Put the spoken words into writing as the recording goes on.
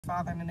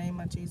Father, in the name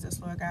of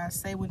Jesus, Lord God,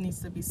 say what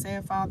needs to be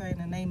said, Father, in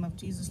the name of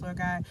Jesus, Lord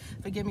God.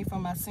 Forgive me for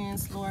my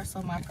sins, Lord,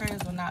 so my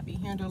prayers will not be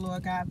hindered,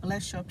 Lord God.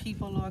 Bless your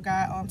people, Lord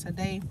God, on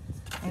today.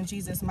 In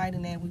Jesus' mighty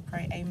name we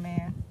pray,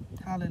 amen.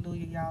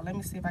 Hallelujah, y'all. Let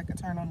me see if I can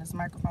turn on this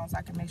microphone so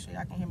I can make sure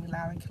y'all can hear me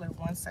loud and clear.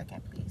 1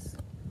 second, please.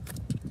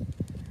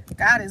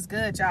 God is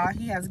good, y'all.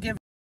 He has given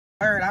me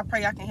a word. I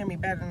pray y'all can hear me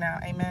better now,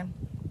 amen.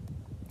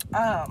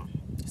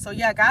 So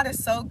yeah, God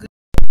is so good.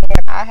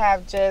 I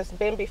have just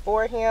been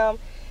before him,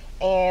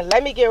 and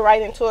let me get right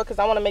into it because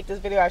I want to make this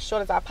video as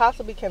short as I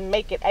possibly can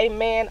make it,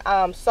 amen.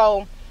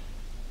 So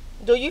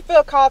do you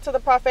feel called to the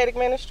prophetic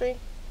ministry?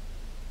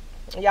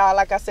 Y'all,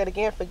 like I said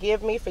again,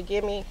 forgive me,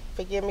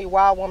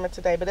 wild woman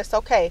today, but it's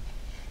okay.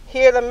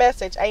 Hear the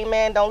message,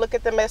 amen. Don't look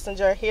at the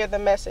messenger, hear the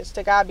message.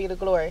 To God be the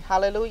glory.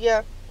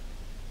 Hallelujah.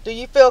 Do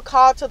you feel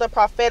called to the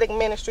prophetic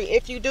ministry?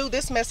 If you do,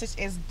 this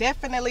message is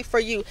definitely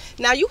for you.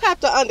 Now, you have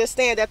to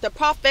understand that the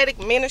prophetic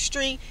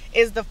ministry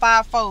is the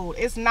fivefold.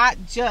 It's not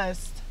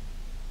just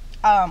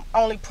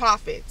only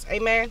prophets.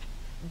 Amen.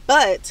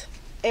 But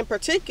in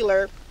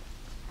particular,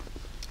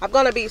 I'm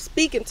going to be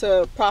speaking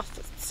to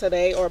prophets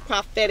today, or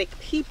prophetic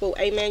people.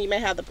 Amen. You may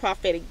have the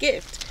prophetic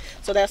gift.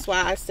 So that's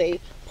why I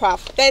say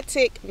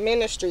prophetic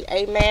ministry.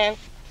 Amen.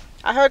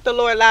 I heard the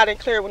Lord loud and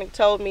clear when he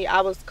told me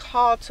I was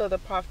called to the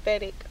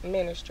prophetic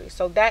ministry.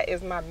 So that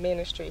is my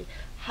ministry.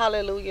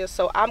 Hallelujah.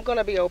 So I'm going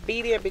to be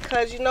obedient,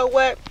 because you know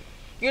what?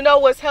 You know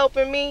what's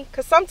helping me?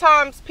 Because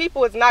sometimes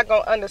people is not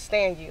going to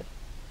understand you.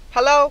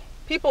 Hello?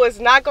 People is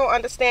not going to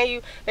understand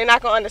you. They're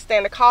not going to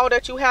understand the call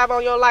that you have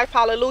on your life.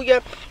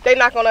 Hallelujah. They're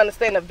not going to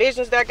understand the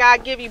visions that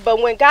God give you.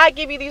 But when God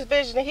give you these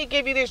visions and he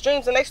give you these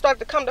dreams and they start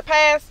to come to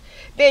pass,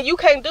 then you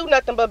can't do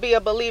nothing but be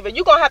a believer.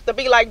 You're going to have to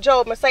be like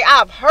Job and say,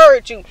 I've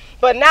heard you,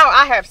 but now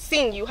I have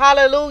seen you.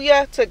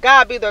 Hallelujah. To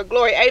God be the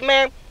glory.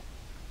 Amen.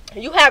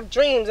 You have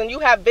dreams and you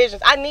have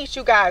visions. I need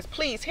you guys,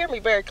 please hear me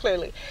very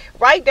clearly.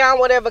 Write down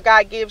whatever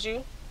God gives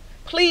you.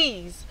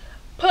 Please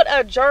put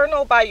a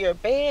journal by your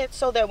bed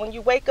so that when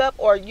you wake up,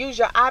 or use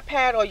your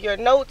iPad or your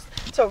notes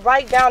to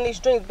write down these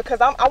dreams,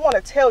 because I want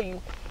to tell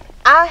you,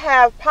 I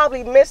have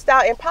probably missed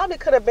out and probably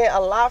could have been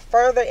a lot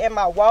further in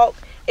my walk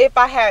if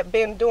I had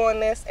been doing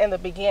this in the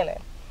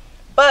beginning.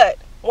 But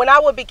when I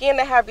would begin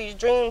to have these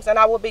dreams and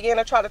I would begin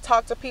to try to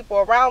talk to people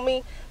around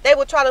me, they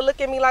would try to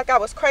look at me like I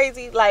was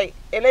crazy,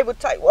 and they would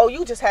tell, oh,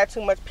 you just had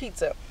too much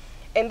pizza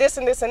and this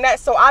and this and that.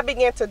 So I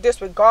began to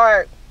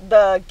disregard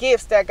the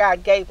gifts that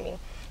God gave me.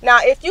 Now,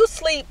 if you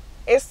sleep,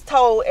 it's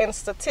told in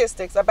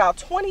statistics, about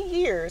 20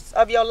 years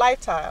of your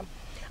lifetime.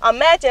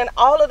 Imagine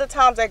all of the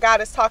times that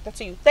God is talking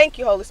to you. Thank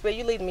you, Holy Spirit.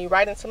 You leading me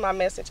right into my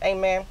message.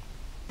 Amen.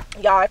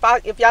 Y'all,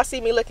 if y'all see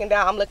me looking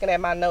down, I'm looking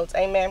at my notes.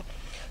 Amen.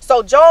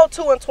 So Joel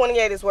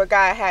 2:28 is where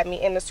God had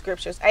me in the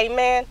scriptures.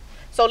 Amen.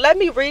 So let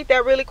me read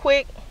that really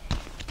quick.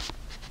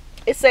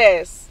 It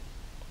says,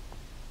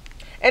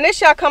 and it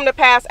shall come to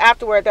pass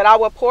afterward that I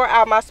will pour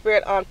out my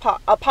spirit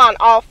upon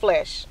all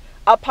flesh,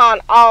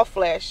 upon all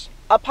flesh,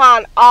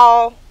 upon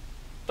all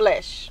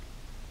flesh.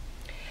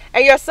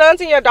 And your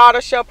sons and your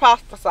daughters shall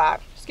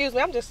prophesy. Excuse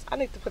me, I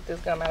need to put this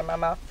gum out of my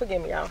mouth.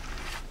 Forgive me, y'all.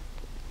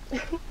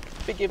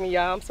 Forgive me,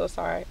 y'all. I'm so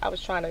sorry. I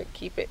was trying to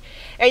keep it.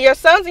 And your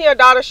sons and your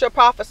daughters shall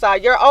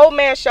prophesy. Your old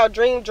man shall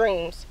dream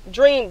dreams.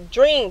 Dream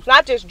dreams.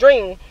 Not just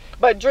dream,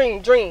 but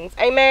dream dreams.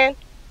 Amen.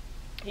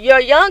 Your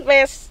young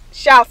man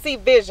shall see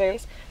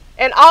visions.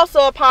 And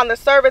also upon the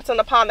servants and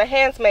upon the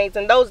handmaids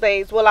in those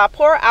days will I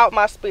pour out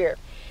my spirit.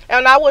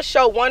 And I will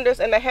show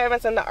wonders in the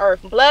heavens and the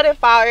earth, blood and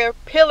fire,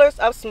 pillars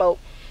of smoke.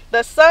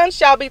 The sun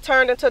shall be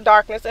turned into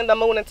darkness and the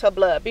moon into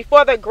blood,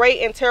 before the great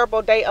and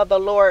terrible day of the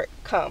Lord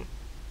come.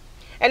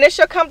 And it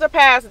shall come to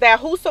pass that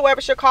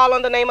whosoever shall call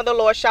on the name of the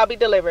Lord shall be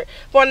delivered.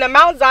 For in the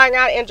Mount Zion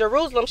and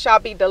Jerusalem shall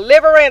be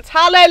deliverance.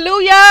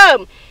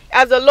 Hallelujah.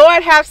 As the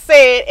Lord hath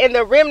said, in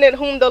the remnant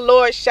whom the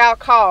Lord shall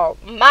call.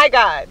 My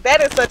God,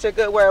 that is such a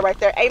good word right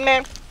there.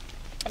 Amen.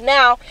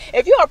 Now,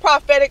 if you're a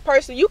prophetic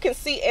person, you can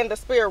see in the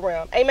spirit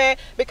realm. Amen.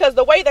 Because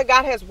the way that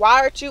God has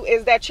wired you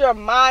is that your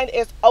mind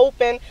is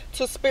open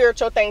to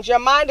spiritual things. Your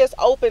mind is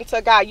open to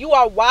God. You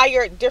are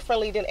wired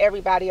differently than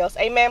everybody else.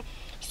 Amen.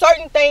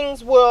 Certain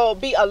things will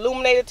be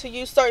illuminated to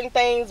you. Certain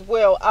things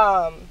will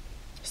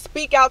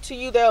speak out to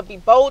you. They'll be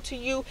bold to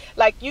you.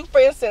 Like you,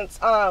 for instance,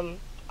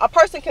 a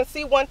person can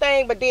see one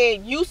thing, but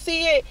then you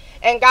see it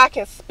and God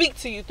can speak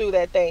to you through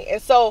that thing.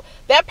 And so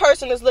that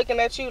person is looking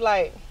at you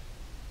like,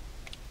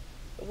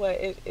 what,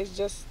 it's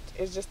just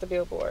a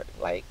billboard.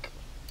 Like,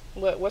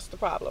 what's the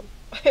problem?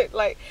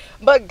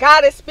 But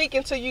God is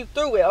speaking to you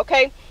through it.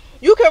 Okay.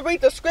 You can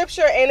read the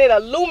scripture and it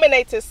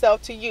illuminates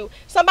itself to you.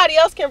 Somebody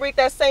else can read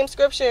that same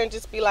scripture and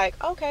just be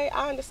like, okay,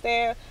 I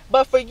understand.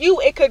 But for you,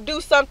 it could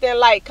do something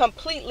like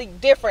completely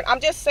different. I'm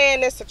just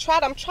saying this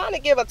I'm trying to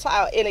give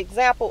an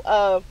example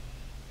of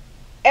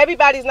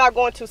everybody's not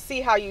going to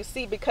see how you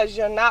see, because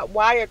you're not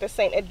wired the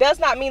same. It does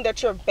not mean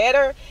that you're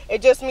better.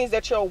 It just means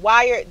that you're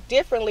wired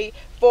differently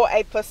for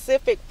a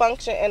specific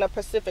function and a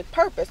specific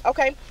purpose.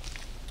 Okay.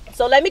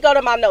 So let me go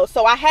to my notes.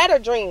 So I had a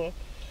dream.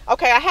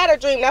 Okay, I had a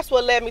dream. That's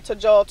what led me to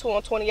Joel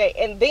 2:28.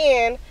 And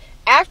then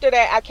after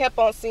that, I kept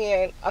on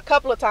seeing, a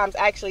couple of times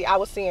actually, I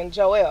was seeing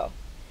Joel.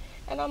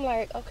 And I'm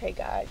like, okay,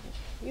 God,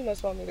 you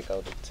must want me to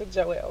go to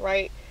Joel,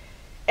 right?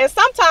 And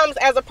sometimes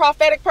as a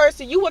prophetic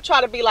person, you will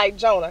try to be like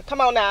Jonah. Come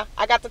on now.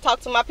 I got to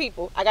talk to my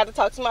people. I got to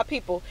talk to my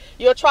people.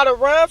 You'll try to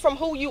run from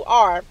who you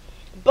are.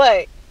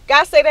 But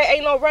God said there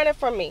ain't no running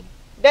from me.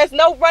 There's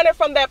no running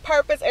from that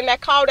purpose and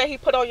that call that he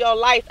put on your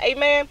life.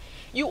 Amen.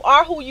 You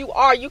are who you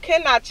are. You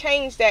cannot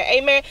change that.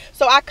 Amen.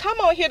 So I come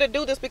on here to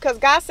do this because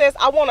God says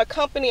I want a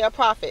company of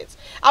prophets.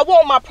 I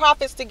want my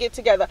prophets to get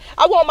together.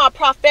 I want my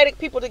prophetic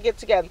people to get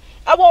together.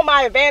 I want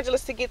my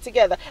evangelists to get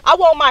together. I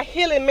want my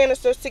healing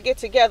ministers to get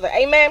together.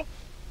 Amen.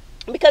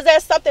 Because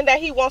that's something that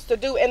he wants to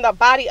do in the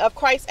body of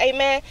Christ.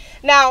 Amen.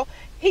 Now,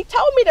 he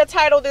told me to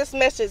title this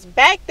message,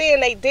 Back Then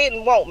They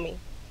Didn't Want Me.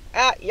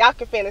 Y'all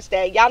can finish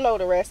that. Y'all know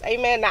the rest.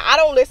 Amen. Now, I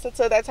don't listen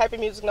to that type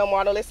of music no more.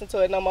 I don't listen to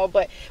it no more.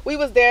 But we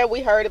was there.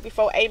 We heard it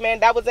before.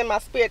 Amen. That was in my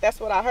spirit. That's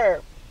what I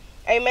heard.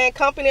 Amen.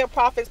 Company of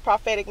Prophets,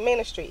 Prophetic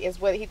Ministry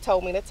is what he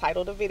told me to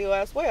title the video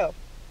as well.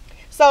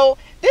 So,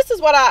 this is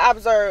what I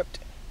observed.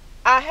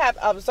 I have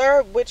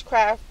observed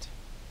witchcraft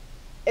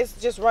is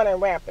just running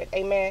rampant.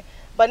 Amen.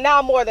 But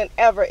now more than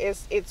ever,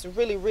 it's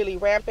really, really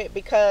rampant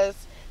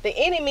because the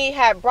enemy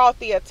had brought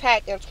the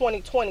attack in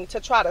 2020 to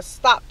try to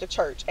stop the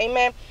church.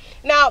 Amen.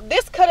 Now,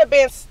 this could have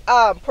been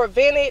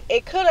prevented.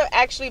 It could have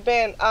actually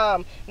been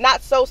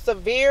not so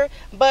severe,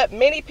 but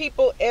many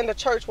people in the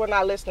church were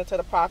not listening to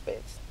the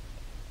prophets.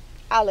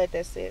 I'll let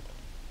that sit.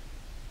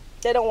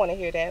 They don't want to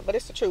hear that, but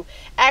it's the truth.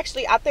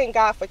 Actually, I thank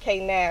God for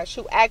K Nash,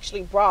 who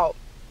actually brought,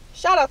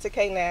 shout out to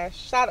K Nash,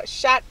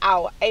 shout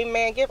out,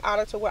 amen, give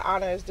honor to where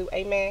honor is due,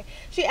 amen.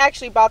 She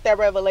actually brought that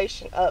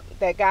revelation up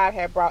that God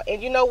had brought.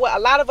 And you know what? A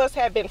lot of us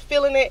have been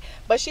feeling it,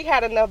 but she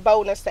had enough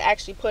boldness to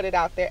actually put it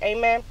out there,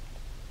 amen.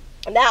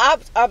 Now,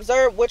 I've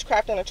observed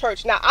witchcraft in the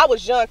church. Now, I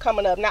was young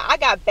coming up. Now, I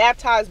got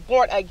baptized,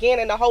 born again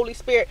in the Holy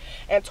Spirit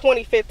in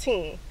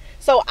 2015.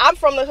 So, I'm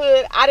from the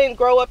hood. I didn't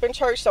grow up in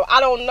church, so I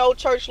don't know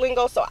church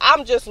lingo. So,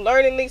 I'm just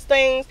learning these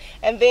things.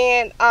 And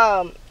then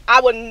I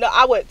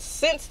would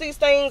sense these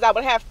things. I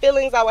would have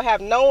feelings. I would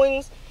have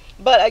knowings.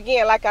 But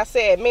again, like I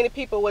said, many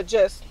people would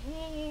just,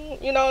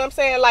 you know what I'm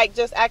saying? Like,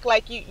 just act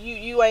like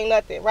you ain't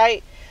nothing,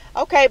 right?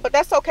 Okay, but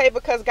that's okay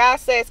because God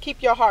says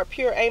keep your heart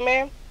pure.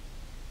 Amen.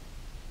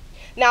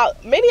 Now,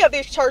 many of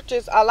these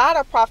churches, a lot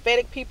of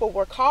prophetic people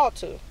were called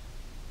to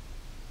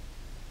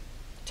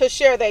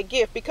share their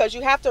gift, because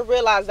you have to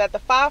realize that the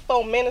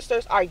fivefold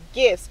ministers are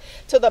gifts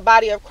to the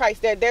body of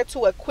Christ. They're there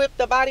to equip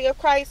the body of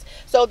Christ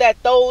so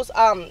that those,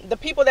 the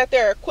people that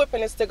they're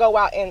equipping is to go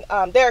out and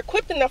they're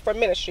equipping them for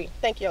ministry.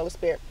 Thank you, Holy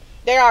Spirit.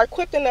 They are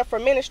equipping them for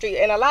ministry,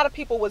 and a lot of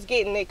people was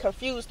getting it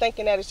confused,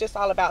 thinking that it's just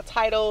all about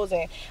titles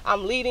and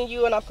I'm leading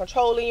you and I'm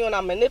controlling you and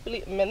I'm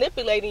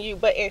manipulating you.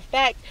 But in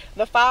fact,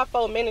 the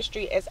fivefold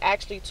ministry is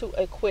actually to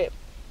equip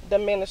the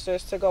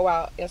ministers to go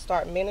out and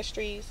start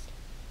ministries,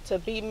 to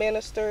be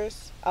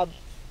ministers,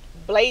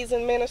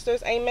 blazing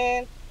ministers,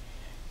 amen.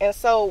 And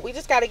so we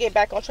just got to get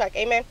back on track,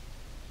 amen.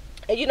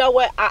 And you know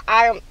what?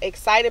 I am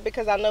excited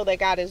because I know that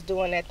God is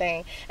doing that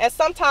thing. And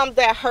sometimes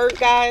that hurt,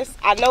 guys.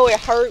 I know it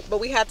hurt, but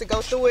we have to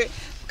go through it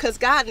because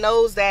God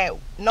knows that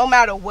no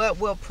matter what,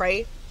 we'll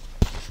pray.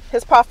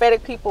 His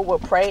prophetic people will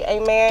pray,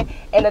 amen.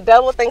 And the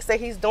devil thinks that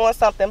he's doing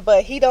something,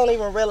 but he don't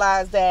even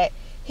realize that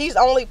he's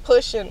only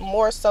pushing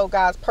more so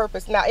God's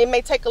purpose. Now, it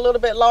may take a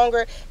little bit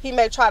longer. He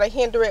may try to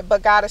hinder it,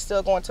 but God is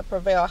still going to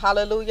prevail.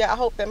 Hallelujah. I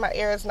hope that my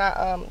ear is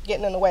not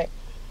getting in the way.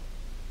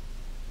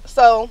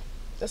 So,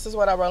 this is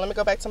what I wrote. Let me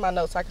go back to my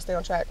notes so I can stay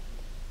on track.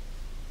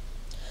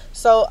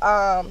 So,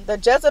 the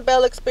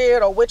Jezebelic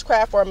spirit or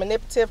witchcraft or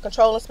manipulative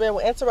controlling spirit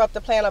will interrupt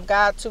the plan of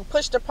God to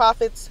push the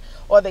prophets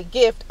or the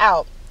gift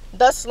out,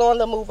 thus slowing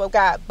the move of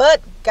God.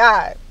 But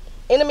God,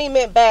 enemy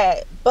meant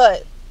bad,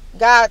 but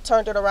God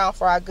turned it around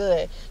for our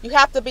good. You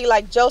have to be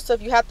like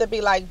Joseph. You have to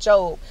be like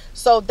Job.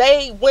 So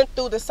they went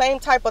through the same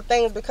type of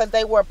things because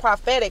they were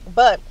prophetic.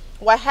 But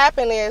what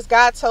happened is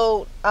God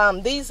told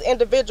these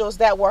individuals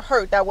that were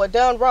hurt, that were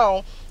done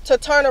wrong, to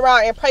turn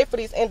around and pray for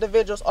these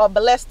individuals or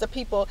bless the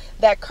people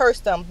that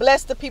cursed them.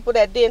 Bless the people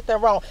that did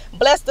them wrong.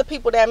 Bless the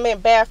people that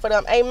meant bad for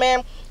them.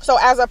 Amen. So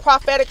as a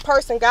prophetic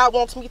person, God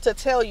wants me to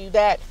tell you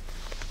that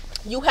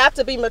you have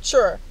to be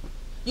mature.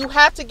 You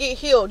have to get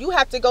healed. You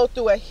have to go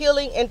through a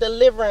healing and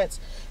deliverance,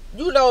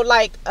 you know,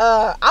 like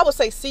I would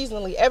say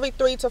seasonally, every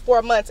 3 to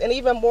 4 months, and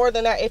even more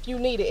than that if you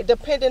need it,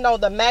 depending on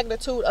the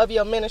magnitude of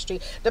your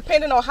ministry,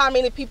 depending on how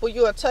many people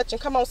you are touching.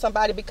 Come on,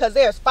 somebody, because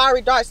there's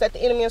fiery darts that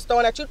the enemy is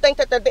throwing at you. Think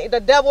that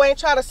the devil ain't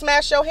trying to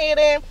smash your head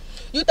in?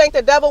 You think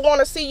the devil want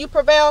to see you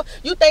prevail?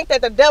 You think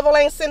that the devil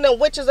ain't sending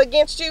witches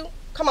against you?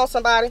 Come on,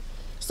 somebody.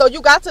 So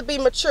you got to be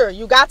mature.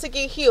 You got to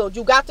get healed.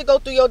 You got to go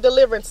through your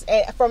deliverance.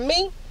 And for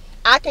me,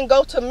 I can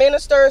go to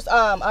ministers,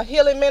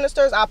 healing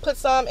ministers. I'll put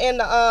some in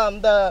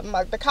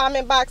the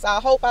comment box.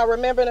 I hope I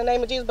remember in the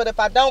name of Jesus. But if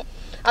I don't,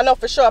 I know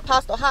for sure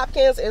Apostle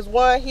Hopkins is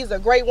one. He's a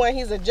great one.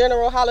 He's a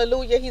general.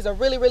 Hallelujah. He's a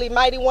really, really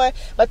mighty one.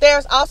 But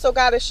there's also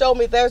God has shown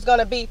me there's going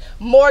to be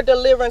more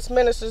deliverance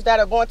ministers that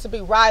are going to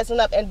be rising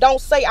up. And don't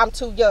say I'm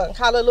too young.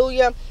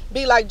 Hallelujah.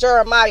 Be like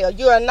Jeremiah.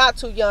 You are not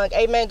too young.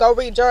 Amen. Go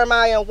read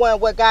Jeremiah 1,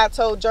 what God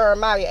told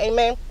Jeremiah.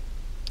 Amen.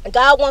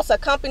 God wants a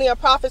company of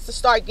prophets to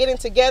start getting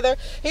together.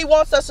 He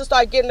wants us to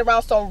start getting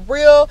around some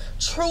real,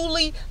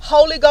 truly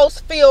Holy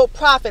Ghost filled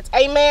prophets.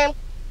 Amen.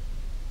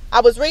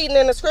 I was reading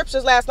in the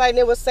scriptures last night, and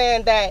it was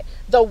saying that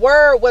the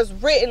word was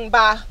written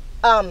by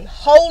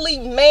holy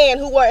men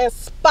who were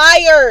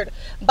inspired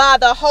by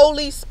the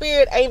Holy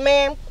Spirit.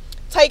 Amen.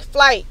 Take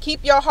flight.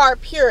 Keep your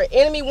heart pure.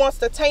 Enemy wants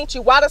to taint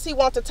you. Why does he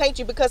want to taint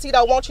you? Because he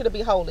don't want you to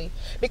be holy.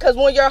 Because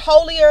when you're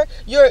holier,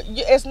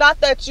 it's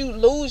not that you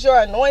lose your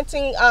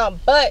anointing,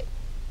 but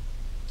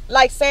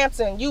like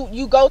Samson,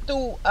 you go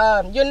through,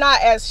 you're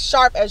not as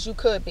sharp as you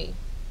could be.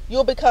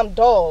 You'll become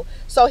dull.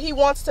 So he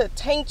wants to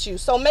taint you.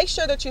 So make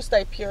sure that you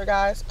stay pure,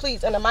 guys.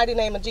 Please, in the mighty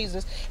name of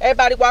Jesus.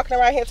 Everybody walking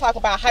around here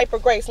talking about hyper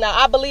grace. Now,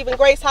 I believe in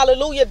grace.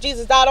 Hallelujah.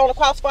 Jesus died on the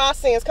cross for our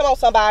sins. Come on,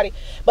 somebody.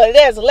 But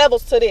there's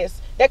levels to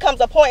this. There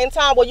comes a point in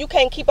time where you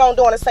can't keep on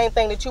doing the same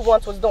thing that you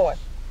once was doing.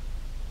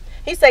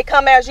 He said,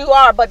 come as you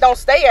are, but don't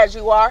stay as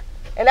you are.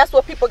 And that's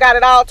what people got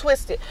it all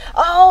twisted.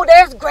 Oh,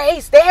 there's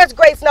grace. There's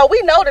grace. No,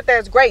 we know that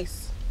there's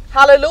grace.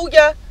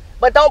 Hallelujah.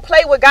 But don't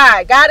play with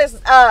God. God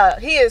is,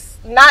 he is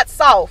not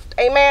soft.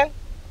 Amen.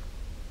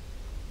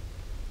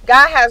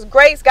 God has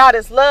grace. God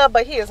is love,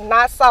 but he is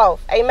not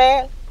soft.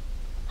 Amen.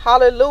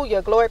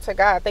 Hallelujah. Glory to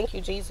God. Thank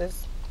you,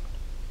 Jesus.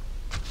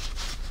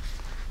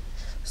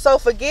 So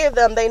forgive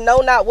them. They know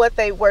not what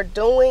they were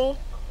doing.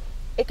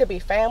 It could be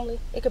family.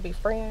 It could be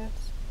friends.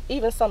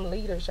 Even some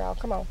leaders, y'all.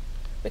 Come on.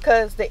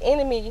 Because the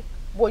enemy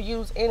will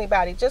use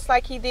anybody. Just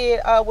like he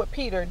did with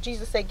Peter.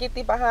 Jesus said, get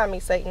thee behind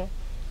me, Satan.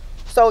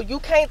 So you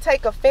can't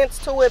take offense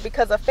to it,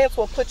 because offense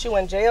will put you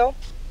in jail.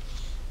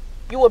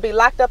 You will be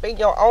locked up in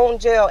your own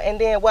jail.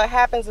 And then what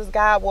happens is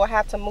God will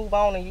have to move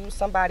on and use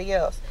somebody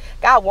else.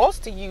 God wants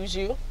to use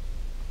you.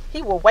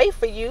 He will wait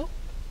for you.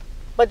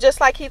 But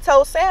just like he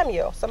told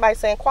Samuel, somebody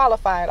saying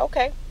qualified.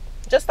 Okay.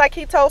 Just like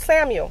he told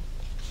Samuel.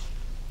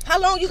 How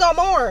long you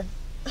gonna mourn?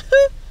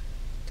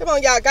 Come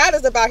on, y'all. God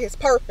is about his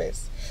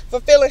purpose.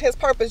 Fulfilling his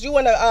purpose. You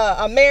in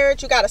a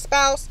marriage, you got a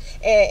spouse,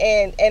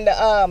 and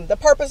the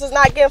purpose is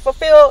not getting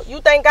fulfilled. You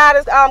think God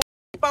is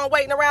keep on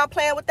waiting around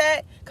playing with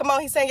that? Come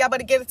on, he's saying y'all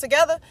better get it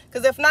together,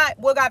 because if not,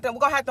 we're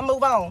gonna have to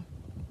move on.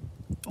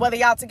 Whether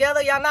y'all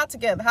together, y'all not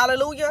together.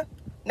 Hallelujah.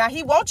 Now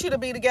he wants you to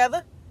be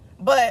together,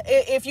 but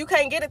if you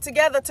can't get it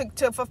together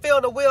to fulfill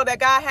the will that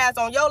God has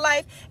on your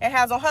life and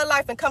has on her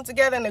life, and come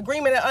together in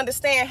agreement and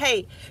understand,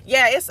 hey,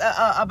 yeah, it's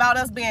about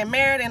us being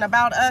married and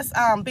about us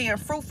being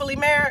fruitfully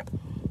married.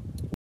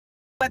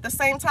 At the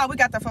same time, we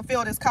got to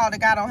fulfill this call that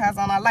God has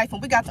on our life.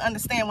 And we got to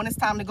understand when it's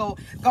time to go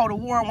to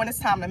war, when it's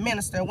time to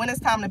minister, when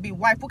it's time to be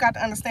wife. We got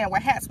to understand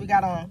what hats we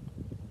got on.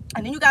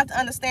 And then you got to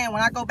understand,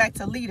 when I go back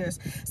to leaders,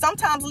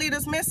 sometimes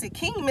leaders miss it.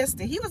 King missed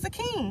it. He was a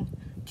king.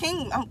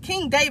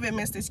 King David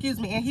missed it, excuse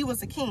me, and he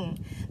was a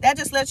king. That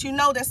just lets you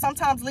know that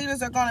sometimes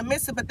leaders are going to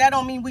miss it, but that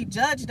don't mean we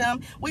judge them.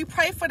 We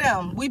pray for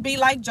them. We be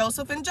like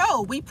Joseph and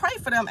Job. We pray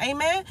for them.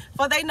 Amen.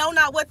 For they know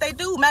not what they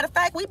do. Matter of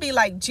fact, we be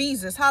like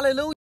Jesus.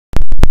 Hallelujah.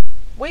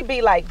 We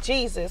be like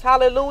Jesus.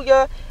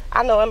 Hallelujah.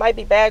 I know it might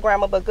be bad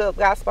grammar, but good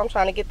gospel. I'm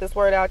trying to get this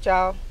word out,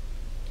 y'all.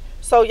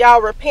 So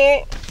y'all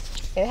repent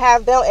and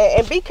have them,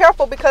 and be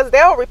careful, because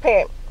they'll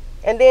repent.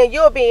 And then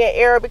you'll be in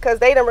error because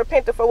they done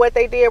repented for what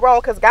they did wrong,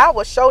 because God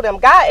will show them.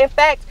 God, in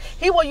fact,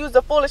 he will use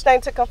the foolish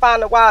thing to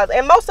confound the wise.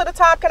 And most of the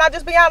time, can I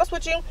just be honest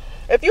with you?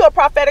 If you're a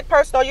prophetic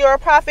person or you're a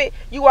prophet,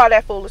 you are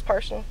that foolish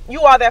person.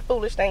 You are that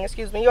foolish thing.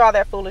 Excuse me. You are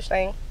that foolish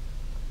thing.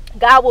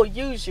 God will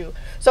use you.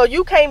 So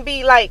you can't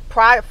be like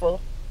prideful.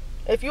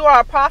 If you are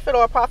a prophet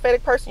or a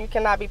prophetic person, you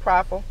cannot be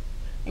prideful.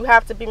 You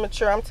have to be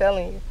mature, I'm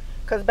telling you.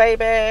 Because,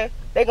 baby,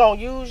 they're going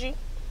to use you.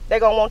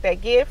 They're going to want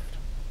that gift.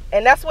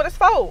 And that's what it's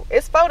for.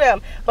 It's for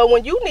them. But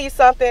when you need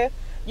something,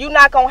 you're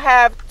not going to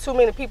have too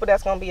many people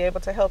that's going to be able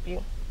to help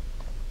you.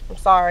 I'm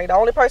sorry. The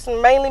only person,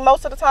 mainly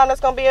most of the time,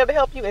 that's going to be able to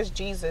help you is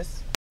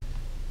Jesus.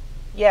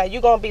 Yeah,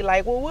 you're going to be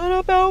like, well, what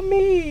about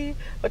me?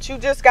 But you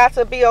just got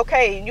to be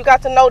okay. You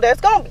got to know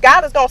that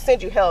God is going to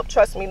send you help.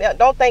 Trust me.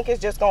 Don't think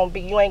it's just going to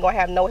be, you ain't going to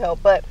have no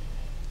help. But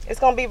it's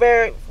going to be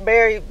very,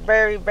 very,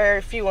 very,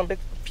 very few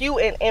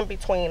and in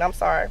between. I'm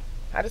sorry.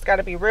 I just got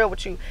to be real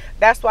with you.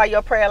 That's why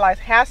your prayer life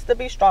has to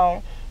be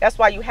strong. That's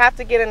why you have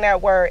to get in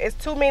that word. It's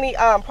too many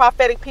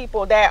prophetic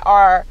people that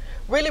are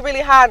really,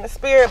 really high in the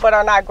spirit, but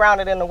are not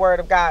grounded in the word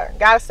of God.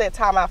 God said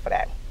time out for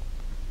that.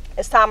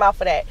 It's time out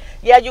for that.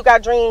 Yeah, you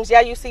got dreams. Yeah,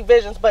 you see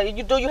visions, but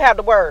you have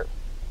the word?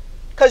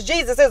 Because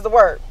Jesus is the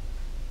word.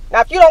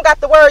 Now, if you don't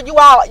got the word,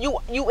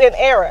 you in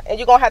error, and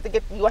you're gonna have to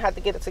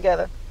get it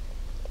together.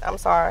 I'm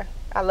sorry.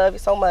 I love you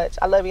so much.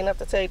 I love you enough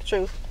to tell you the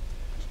truth.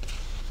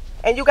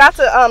 And you got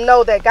to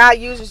know that God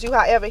uses you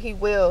however he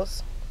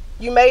wills.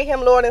 You made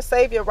him Lord and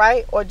Savior,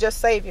 right? Or just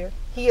Savior.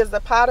 He is the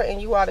potter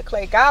and you are the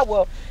clay. God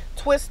will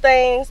twist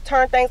things,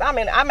 turn things. I'm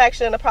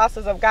actually in the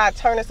process of God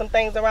turning some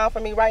things around for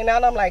me right now.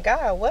 And I'm like,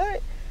 God,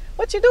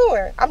 what you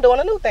doing? I'm doing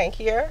a new thing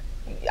here.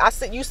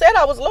 You said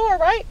I was Lord,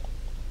 right?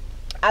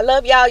 I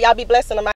love y'all. Y'all be blessed in the